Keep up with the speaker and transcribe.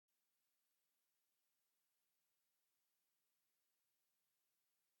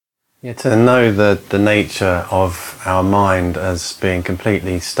Yeah, to know the nature of our mind as being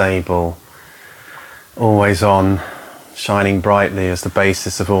completely stable, always on, shining brightly as the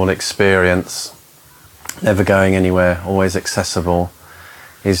basis of all experience, never going anywhere, always accessible,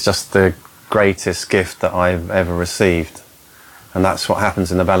 is just the greatest gift that I've ever received. And that's what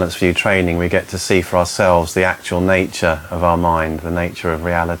happens in the Balanced View training. We get to see for ourselves the actual nature of our mind, the nature of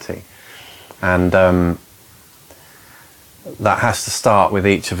reality. And that has to start with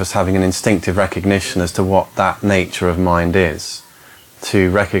each of us having an instinctive recognition as to what that nature of mind is.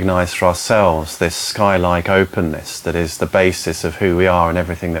 To recognise for ourselves this sky-like openness that is the basis of who we are and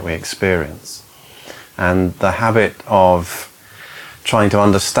everything that we experience. And the habit of trying to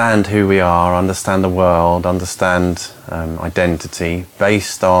understand who we are, understand the world, understand identity,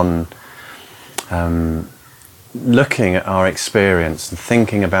 based on looking at our experience and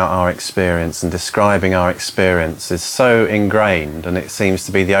thinking about our experience and describing our experience is so ingrained, and it seems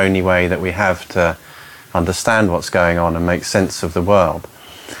to be the only way that we have to understand what's going on and make sense of the world.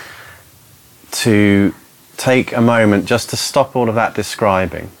 To take a moment just to stop all of that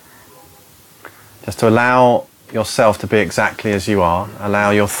describing, just to allow yourself to be exactly as you are,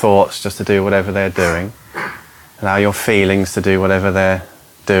 allow your thoughts just to do whatever they're doing, allow your feelings to do whatever they're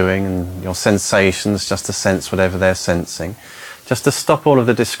doing, and your sensations just to sense whatever they're sensing. Just to stop all of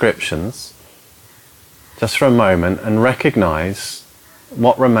the descriptions just for a moment and recognize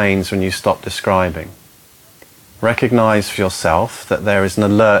what remains when you stop describing. Recognize for yourself that there is an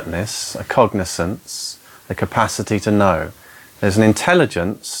alertness, a cognizance, a capacity to know. There's an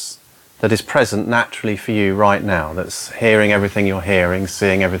intelligence that is present naturally for you right now, that's hearing everything you're hearing,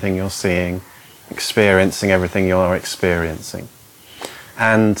 seeing everything you're seeing, experiencing everything you're experiencing.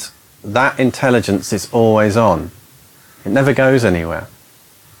 And that intelligence is always on. It never goes anywhere.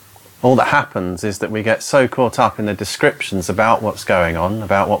 All that happens is that we get so caught up in the descriptions about what's going on,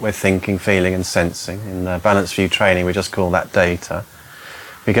 about what we're thinking, feeling and sensing. In the Balanced View training we just call that data.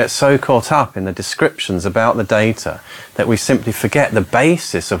 We get so caught up in the descriptions about the data that we simply forget the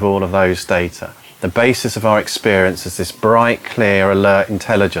basis of all of those data. The basis of our experience is this bright, clear, alert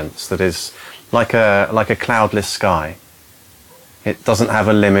intelligence that is like a cloudless sky. It doesn't have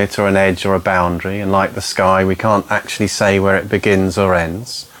a limit or an edge or a boundary, and like the sky we can't actually say where it begins or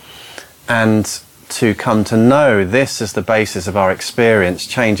ends. And to come to know this as the basis of our experience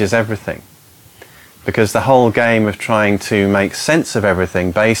changes everything. Because the whole game of trying to make sense of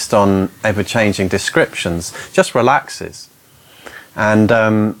everything based on ever-changing descriptions just relaxes. And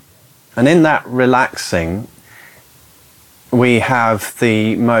in that relaxing, we have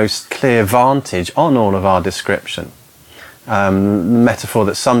the most clear vantage on all of our description. The metaphor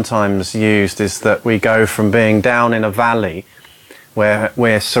that's sometimes used is that we go from being down in a valley where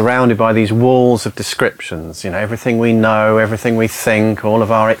we're surrounded by these walls of descriptions, everything we know, everything we think, all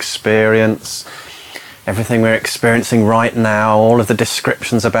of our experience, everything we're experiencing right now, all of the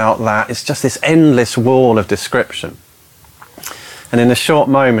descriptions about that. It's just this endless wall of description. And in a short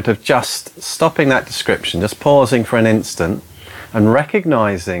moment of just stopping that description, just pausing for an instant and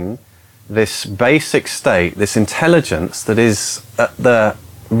recognizing this basic state, this intelligence that is at the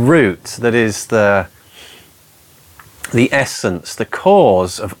root, that is the essence, the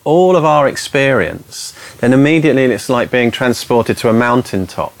cause of all of our experience, then immediately it's like being transported to a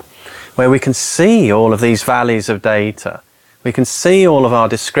mountaintop where we can see all of these valleys of data. We can see all of our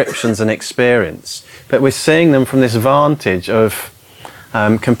descriptions and experience, but we're seeing them from this vantage of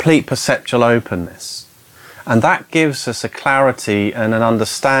complete perceptual openness. And that gives us a clarity and an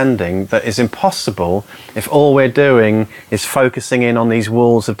understanding that is impossible if all we're doing is focusing in on these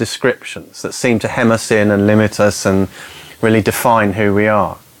walls of descriptions that seem to hem us in and limit us and really define who we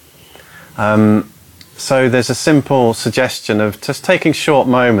are. So there's a simple suggestion of just taking short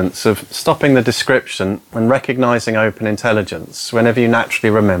moments of stopping the description and recognizing open intelligence whenever you naturally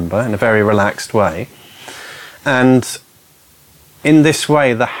remember, in a very relaxed way. And in this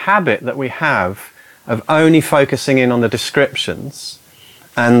way, the habit that we have of only focusing in on the descriptions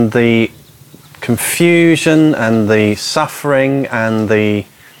and the confusion and the suffering and the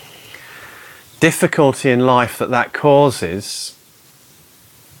difficulty in life that causes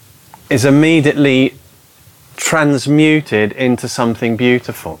is immediately transmuted into something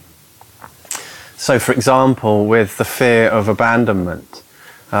beautiful. So for example, with the fear of abandonment,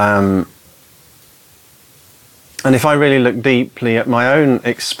 and if I really look deeply at my own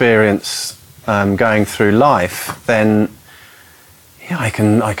experience going through life, then I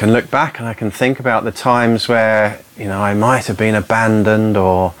can look back and I can think about the times where I might have been abandoned,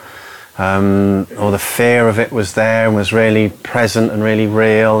 or the fear of it was there and was really present and really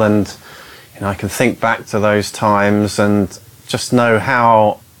real, and I can think back to those times and just know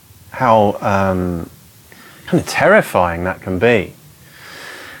how kind of terrifying that can be.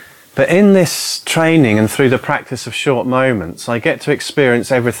 But in this training and through the practice of short moments, I get to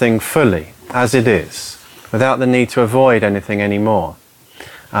experience everything fully as it is, without the need to avoid anything anymore.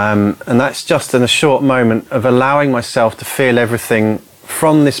 And that's just in a short moment of allowing myself to feel everything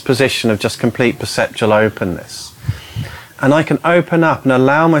from this position of just complete perceptual openness. And I can open up and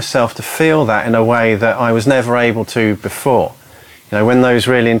allow myself to feel that in a way that I was never able to before. You know, when those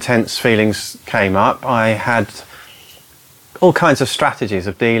really intense feelings came up, I had all kinds of strategies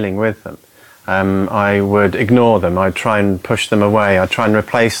of dealing with them. I would ignore them, I'd try and push them away, I'd try and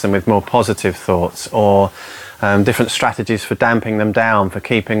replace them with more positive thoughts, or different strategies for damping them down, for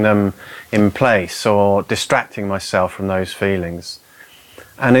keeping them in place, or distracting myself from those feelings.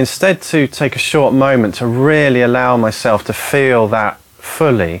 And instead to take a short moment to really allow myself to feel that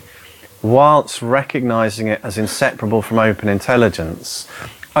fully, whilst recognizing it as inseparable from open intelligence,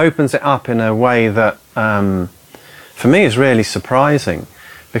 opens it up in a way that for me is really surprising.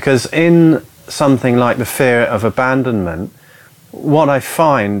 Because in something like the fear of abandonment, what I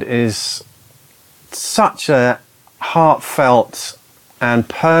find is such a heartfelt and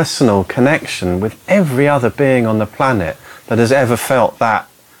personal connection with every other being on the planet that has ever felt that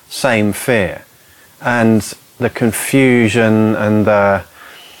same fear. And the confusion and the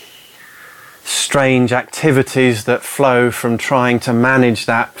strange activities that flow from trying to manage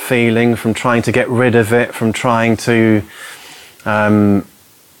that feeling, from trying to get rid of it, from trying to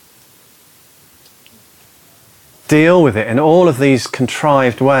deal with it in all of these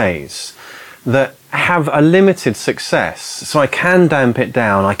contrived ways that have a limited success. So I can damp it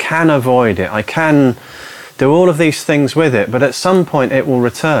down, I can avoid it, I can do all of these things with it, but at some point it will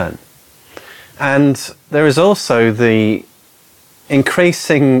return. And there is also the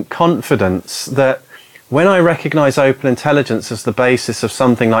increasing confidence that when I recognize open intelligence as the basis of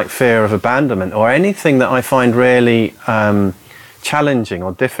something like fear of abandonment, or anything that I find really challenging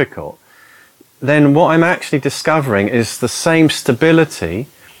or difficult, then what I'm actually discovering is the same stability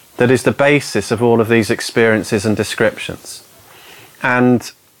that is the basis of all of these experiences and descriptions.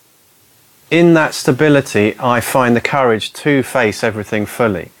 And in that stability, I find the courage to face everything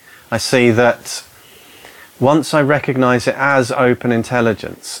fully. I see that once I recognize it as open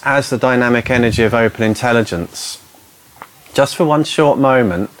intelligence, as the dynamic energy of open intelligence, just for one short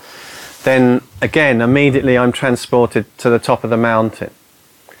moment, then again, immediately I'm transported to the top of the mountain.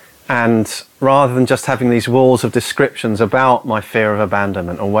 And rather than just having these walls of descriptions about my fear of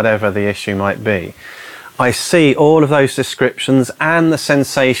abandonment or whatever the issue might be, I see all of those descriptions and the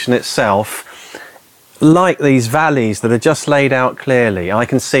sensation itself like these valleys that are just laid out clearly. I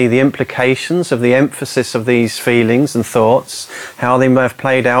can see the implications of the emphasis of these feelings and thoughts, how they may have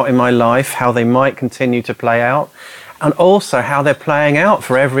played out in my life, how they might continue to play out, and also how they're playing out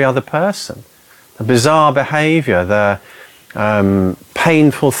for every other person. The bizarre behavior, the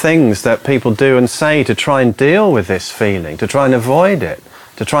painful things that people do and say to try and deal with this feeling, to try and avoid it,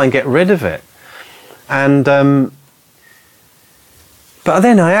 to try and get rid of it. And but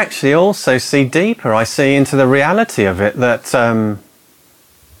then I actually also see deeper. I see into the reality of it, that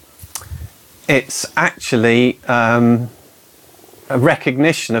it's actually a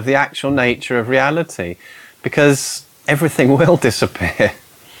recognition of the actual nature of reality, because everything will disappear,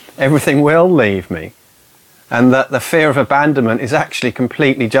 everything will leave me. And that the fear of abandonment is actually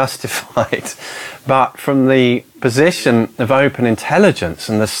completely justified. But from the position of open intelligence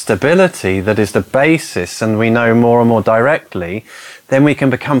and the stability that is the basis, and we know more and more directly, then we can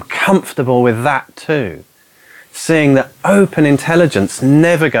become comfortable with that too. Seeing that open intelligence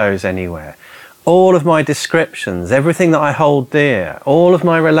never goes anywhere. All of my descriptions, everything that I hold dear, all of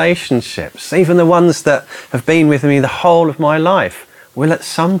my relationships, even the ones that have been with me the whole of my life, will at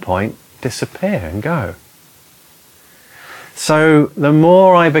some point disappear and go. So the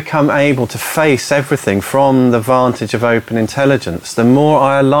more I become able to face everything from the vantage of open intelligence, the more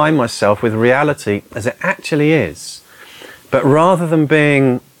I align myself with reality as it actually is. But rather than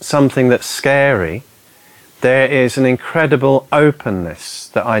being something that's scary, there is an incredible openness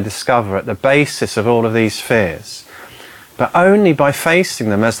that I discover at the basis of all of these fears, but only by facing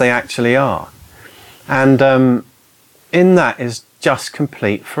them as they actually are. And in that is just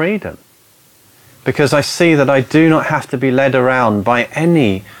complete freedom. Because I see that I do not have to be led around by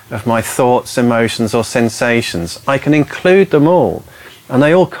any of my thoughts, emotions or sensations. I can include them all, and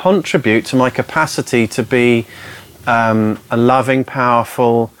they all contribute to my capacity to be a loving,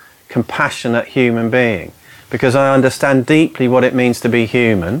 powerful, compassionate human being. Because I understand deeply what it means to be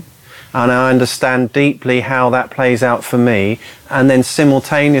human, and I understand deeply how that plays out for me, and then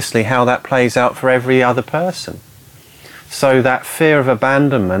simultaneously how that plays out for every other person. So that fear of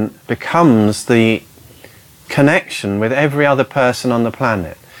abandonment becomes the connection with every other person on the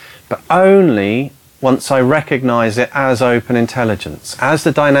planet. But only once I recognize it as open intelligence, as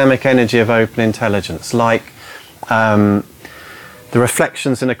the dynamic energy of open intelligence, like the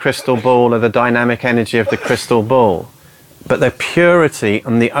reflections in a crystal ball are the dynamic energy of the crystal ball. But the purity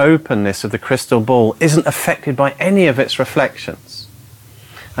and the openness of the crystal ball isn't affected by any of its reflections.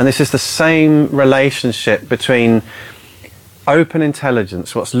 And this is the same relationship between open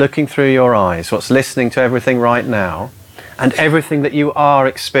intelligence, what's looking through your eyes, what's listening to everything right now, and everything that you are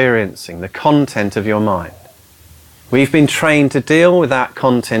experiencing, the content of your mind. We've been trained to deal with that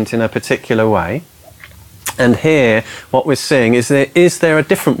content in a particular way. And here, what we're seeing is there a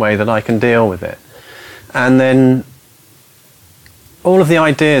different way that I can deal with it? And then all of the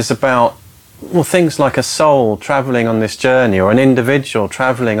ideas about, well, things like a soul traveling on this journey, or an individual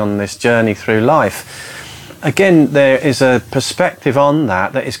traveling on this journey through life, again, there is a perspective on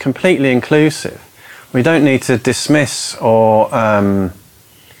that is completely inclusive. We don't need to dismiss or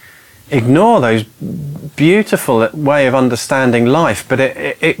ignore those beautiful way of understanding life, but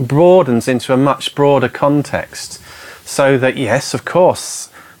it broadens into a much broader context. So that, yes, of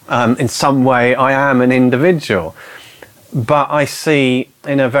course, in some way I am an individual, but I see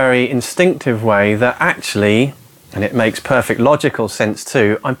in a very instinctive way that actually, and it makes perfect logical sense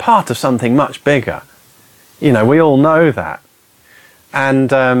too, I'm part of something much bigger. You know, we all know that.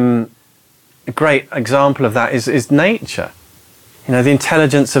 And a great example of that is nature. You know, the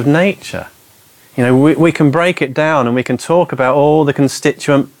intelligence of nature. You know, we can break it down and we can talk about all the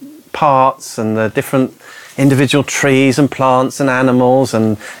constituent parts and the different individual trees and plants and animals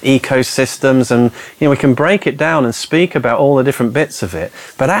and ecosystems, and you know, we can break it down and speak about all the different bits of it,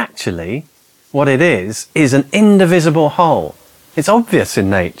 but actually what it is an indivisible whole. It's obvious in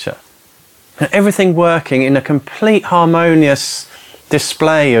nature. Everything working in a complete harmonious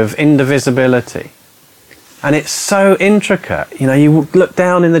display of indivisibility. And it's so intricate. You know, you look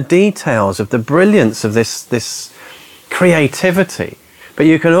down in the details of the brilliance of this creativity, but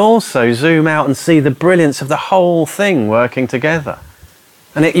you can also zoom out and see the brilliance of the whole thing working together.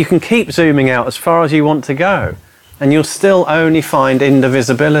 And you can keep zooming out as far as you want to go, and you'll still only find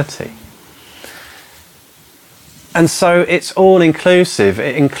indivisibility. And so it's all inclusive.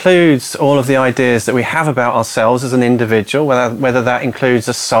 It includes all of the ideas that we have about ourselves as an individual, whether that includes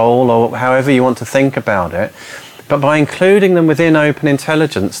a soul or however you want to think about it. But by including them within open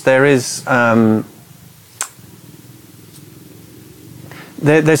intelligence, there is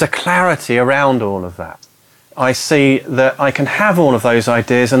there's a clarity around all of that. I see that I can have all of those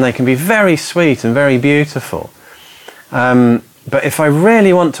ideas and they can be very sweet and very beautiful. But if I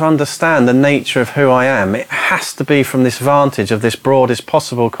really want to understand the nature of who I am, it has to be from this vantage of this broadest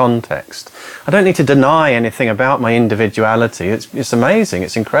possible context. I don't need to deny anything about my individuality. It's amazing,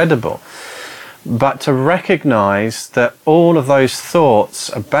 it's incredible. But to recognize that all of those thoughts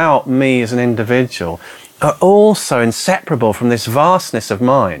about me as an individual are also inseparable from this vastness of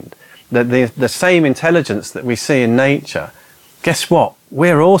mind, that the same intelligence that we see in nature, guess what?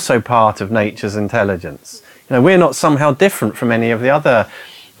 We're also part of nature's intelligence. You know, we're not somehow different from any of the other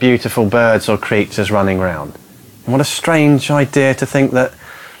beautiful birds or creatures running around. And what a strange idea to think that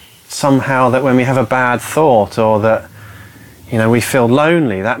somehow that when we have a bad thought, or that, you know, we feel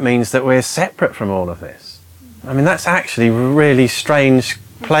lonely, that means that we're separate from all of this. I mean, that's actually a really strange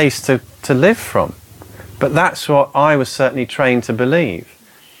place to live from. But that's what I was certainly trained to believe.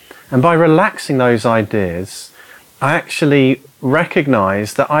 And by relaxing those ideas, I actually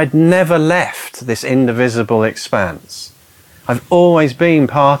recognized that I'd never left this indivisible expanse. I've always been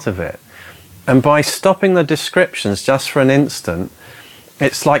part of it. And by stopping the descriptions just for an instant,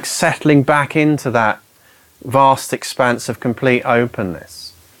 it's like settling back into that vast expanse of complete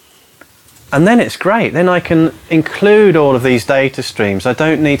openness. And then it's great. Then I can include all of these data streams. I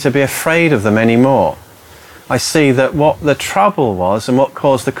don't need to be afraid of them anymore. I see that what the trouble was and what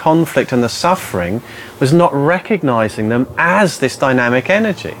caused the conflict and the suffering was not recognizing them as this dynamic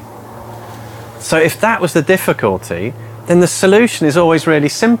energy. So if that was the difficulty, then the solution is always really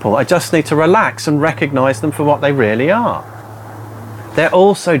simple. I just need to relax and recognize them for what they really are. They're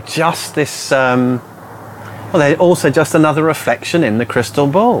also just this, they're also just another reflection in the crystal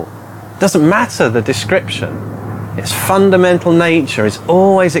ball. It doesn't matter the description. Its fundamental nature is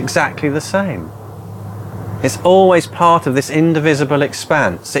always exactly the same. It's always part of this indivisible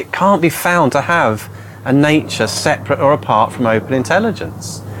expanse. It can't be found to have a nature separate or apart from open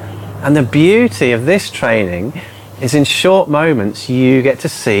intelligence. And the beauty of this training is in short moments you get to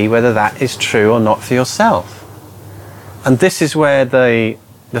see whether that is true or not for yourself. And this is where the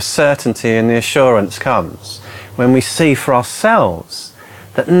certainty and the assurance comes. when we see for ourselves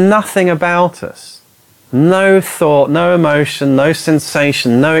that nothing about us, no thought, no emotion, no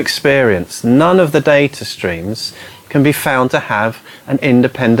sensation, no experience, none of the data streams can be found to have an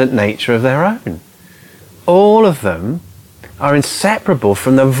independent nature of their own. All of them are inseparable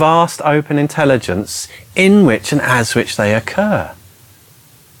from the vast open intelligence in which and as which they occur.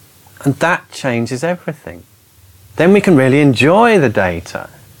 And that changes everything. Then we can really enjoy the data.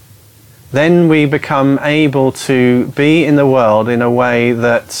 Then we become able to be in the world in a way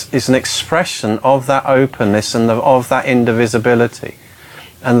that is an expression of that openness and of that indivisibility.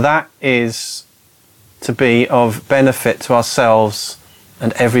 And that is to be of benefit to ourselves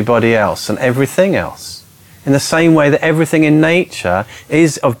and everybody else and everything else. In the same way that everything in nature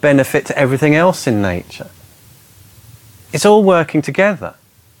is of benefit to everything else in nature. It's all working together.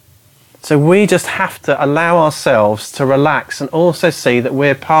 So we just have to allow ourselves to relax and also see that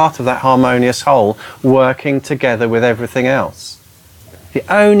we're part of that harmonious whole working together with everything else. The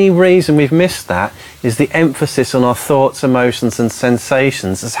only reason we've missed that is the emphasis on our thoughts, emotions and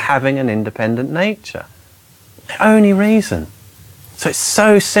sensations as having an independent nature. The only reason. So it's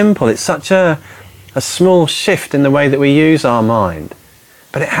so simple. It's such a small shift in the way that we use our mind.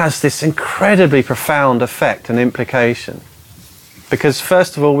 But it has this incredibly profound effect and implication. Because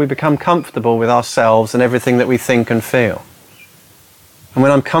first of all, we become comfortable with ourselves and everything that we think and feel. And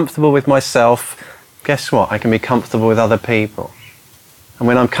when I'm comfortable with myself, guess what? I can be comfortable with other people. And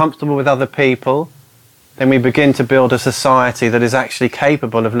when I'm comfortable with other people, then we begin to build a society that is actually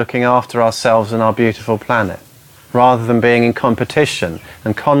capable of looking after ourselves and our beautiful planet, rather than being in competition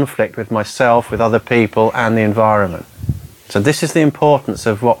and conflict with myself, with other people and the environment. So this is the importance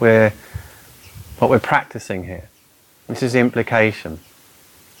of what we're practicing here. This is the implication.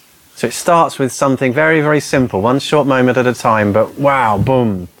 So it starts with something very, very simple, one short moment at a time, but wow,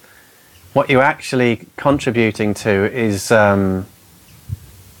 boom. What you're actually contributing to is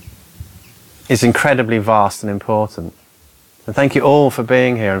incredibly vast and important. And thank you all for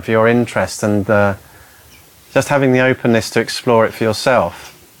being here and for your interest and just having the openness to explore it for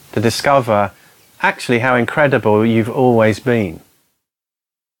yourself, to discover actually how incredible you've always been.